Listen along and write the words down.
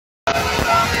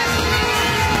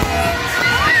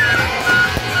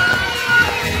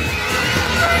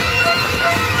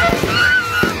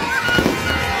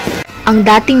Ang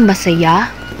dating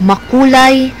masaya,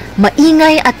 makulay,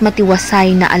 maingay at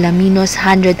matiwasay na Alaminos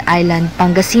 100 Island,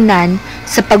 Pangasinan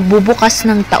sa pagbubukas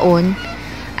ng taon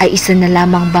ay isa na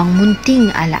lamang bang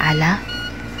munting alaala?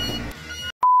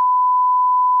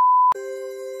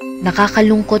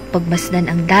 Nakakalungkot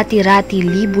pagmasdan ang dati-rati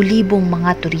libu-libong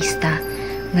mga turista.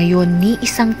 Ngayon ni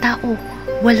isang tao,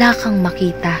 wala kang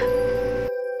makita.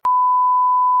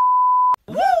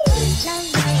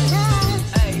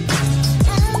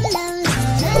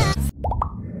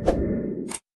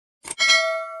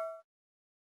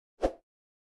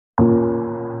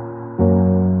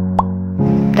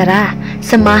 Tara,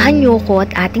 samahan niyo ko at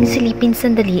ating silipin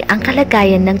sandali ang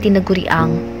kalagayan ng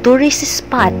tinaguriang tourist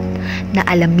spot na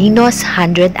Alaminos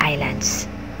 100 Islands.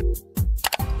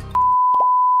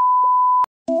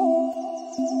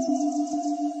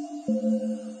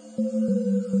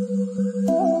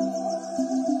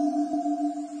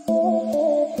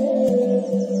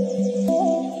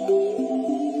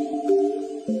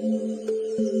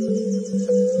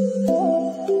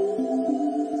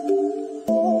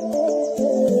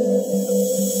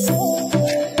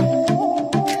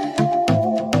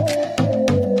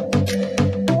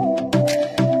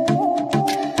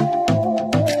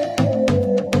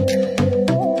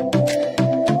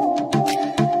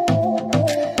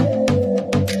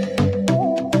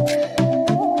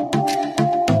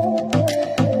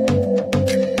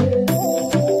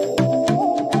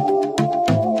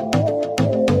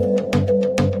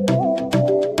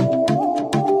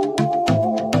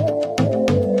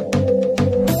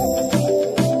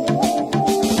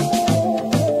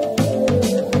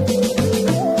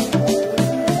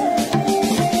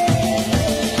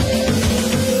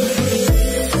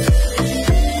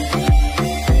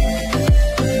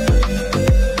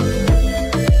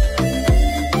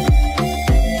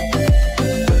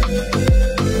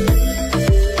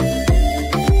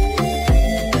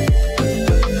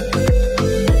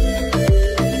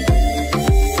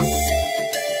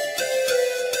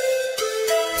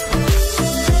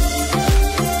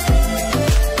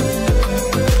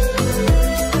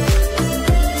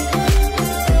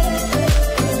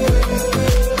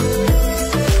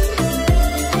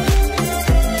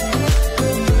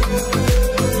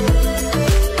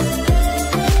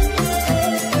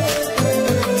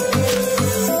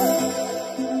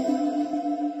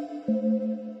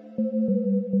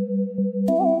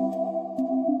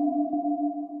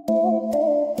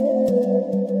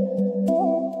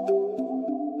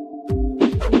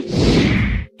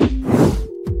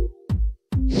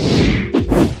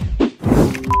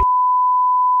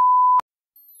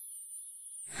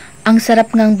 Ang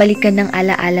sarap ngang balikan ng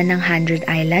alaala ng 100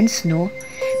 Islands, no?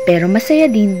 Pero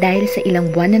masaya din dahil sa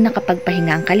ilang buwan na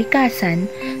nakapagpahinga ang kalikasan,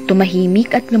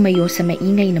 tumahimik at lumayo sa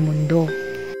maingay na mundo.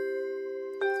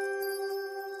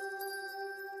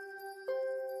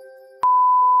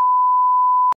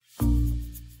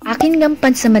 Akin ngang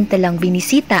pansamantalang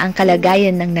binisita ang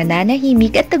kalagayan ng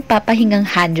nananahimik at nagpapahingang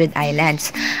 100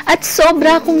 Islands. At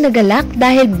sobra akong nagalak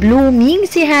dahil blooming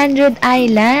si 100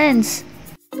 Islands.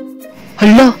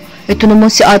 Hala! Ito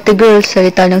naman si ate girl,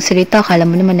 salita ng salita, akala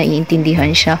mo naman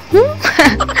naiintindihan siya.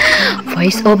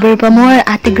 Voice over pa more,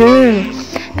 ate girl.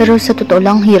 Pero sa totoo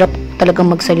lang, hirap talagang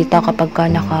magsalita kapag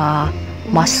ka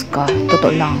naka-mask ka.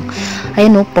 Totoo lang.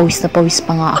 Ayan o, pawis na pawis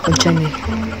pa nga ako dyan eh.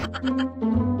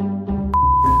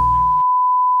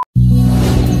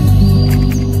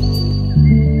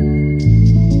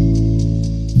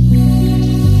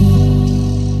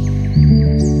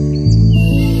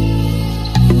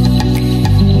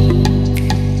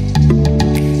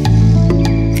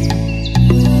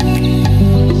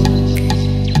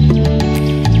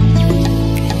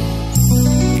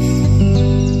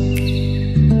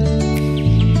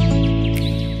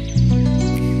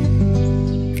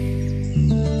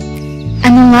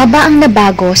 Ano nga ba ang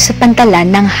nabago sa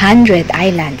pantalan ng 100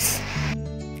 Islands?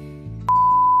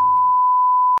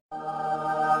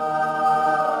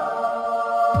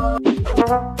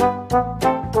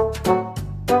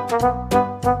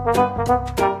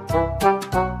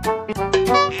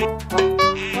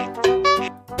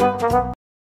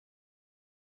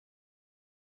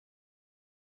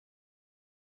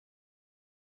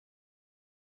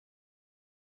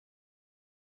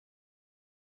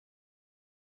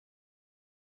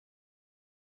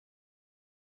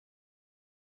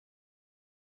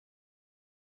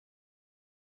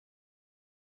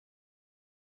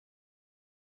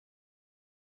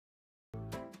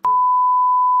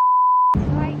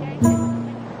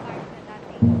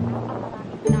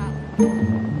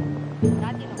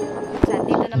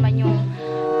 Dito naman yung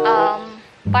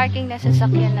parking na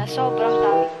sasakyan na sobrang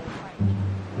dami.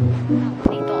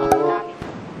 Dito ang dami.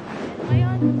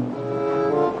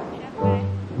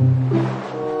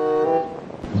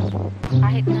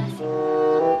 Kahit nasi.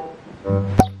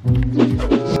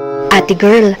 Ate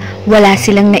girl, wala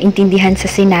silang naintindihan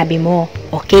sa sinabi mo.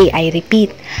 Okay, I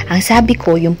repeat. Ang sabi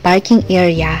ko, yung parking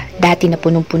area, dati na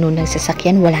punong-puno ng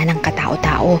sasakyan, wala nang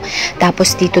katao-tao.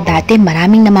 Tapos dito dati,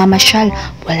 maraming namamasyal,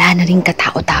 wala na rin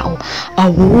katao-tao.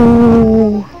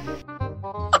 Awoo!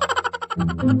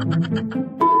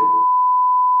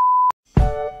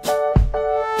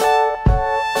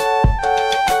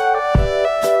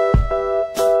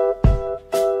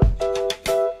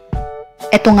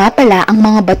 Ito nga pala ang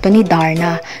mga bato ni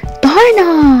Darna. Darna!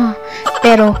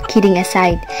 Pero, kidding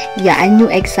aside, yan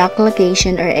yung exact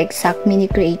location or exact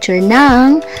mini creature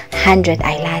ng 100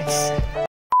 Islands.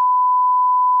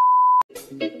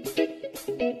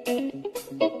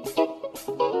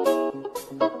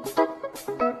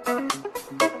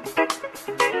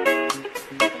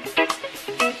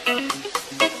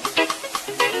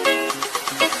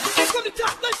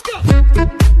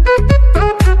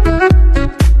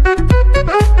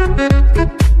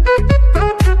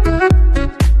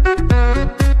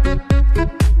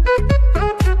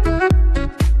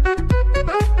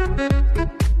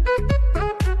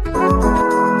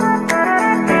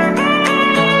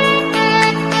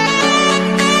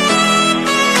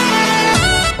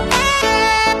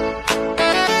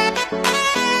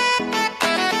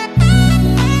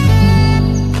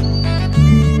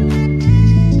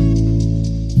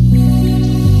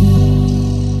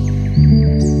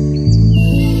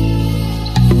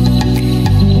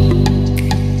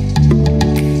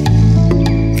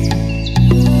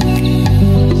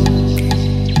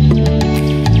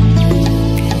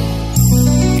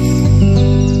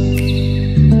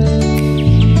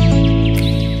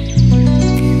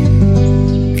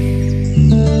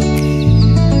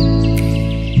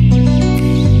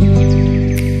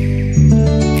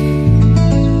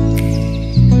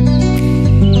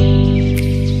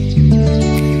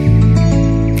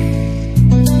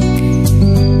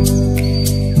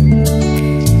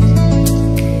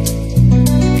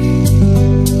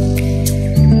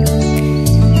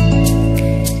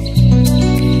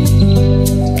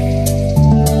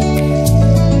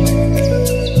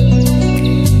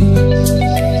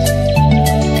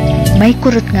 May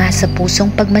kurot nga sa pusong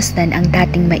pagmasdan ang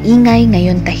dating maingay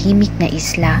ngayon tahimik na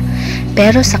isla.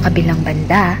 Pero sa kabilang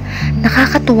banda,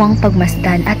 nakakatuwang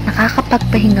pagmasdan at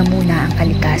nakakapagpahinga muna ang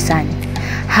kalikasan.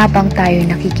 Habang tayo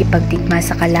nakikipagtikma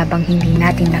sa kalabang hindi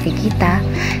natin nakikita,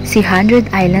 si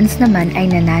 100 Islands naman ay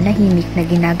nananahimik na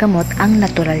ginagamot ang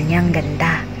natural niyang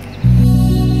ganda.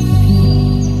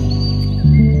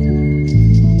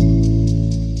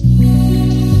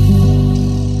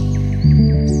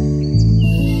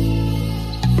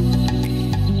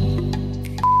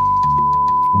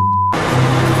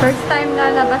 First time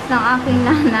lalabas ng aking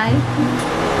nanay.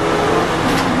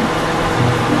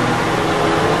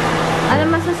 Ano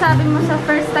masasabi mo sa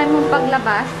first time mong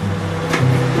paglabas?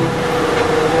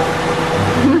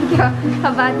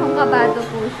 Kabadong-kabado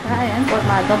po siya. Ayan,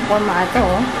 formado.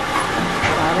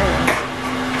 Pare.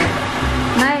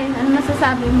 Nay, ano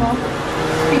masasabi mo?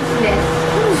 Speechless.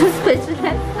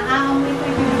 Speechless? Nakakamoy ko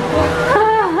yung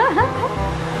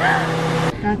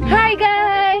Hi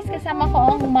guys! Kasama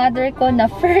ko ang mother ko na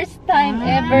first time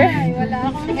ever. Ay, wala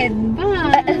akong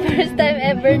headband. First time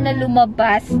ever na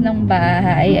lumabas ng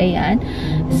bahay. Ayan.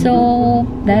 So,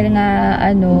 dahil nga,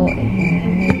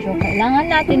 medyo kailangan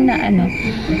natin na,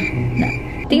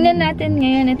 tingnan natin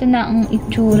ngayon, ito na ang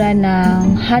itsura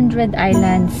ng 100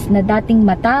 Islands na dating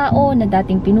matao, na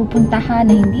dating pinupuntahan,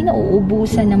 na hindi na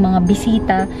uubusan ng mga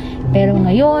bisita. Pero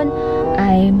ngayon,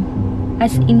 ay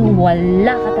as in,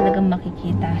 wala ka talagang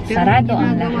makikita. Sarado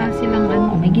ang lahat.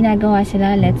 May ginagawa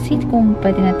sila. Let's see kung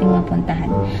pwede nating mapuntahan.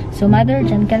 So, mother,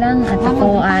 dyan ka lang. At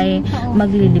ako ay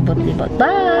maglilibot-libot.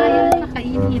 Bye!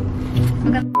 Nakainit.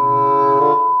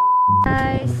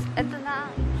 Guys, ito na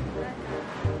ang itsura na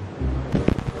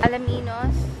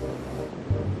Alaminos.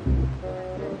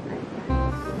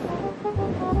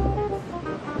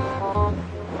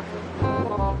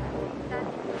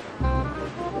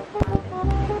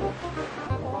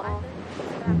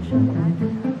 Distraction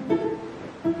natin.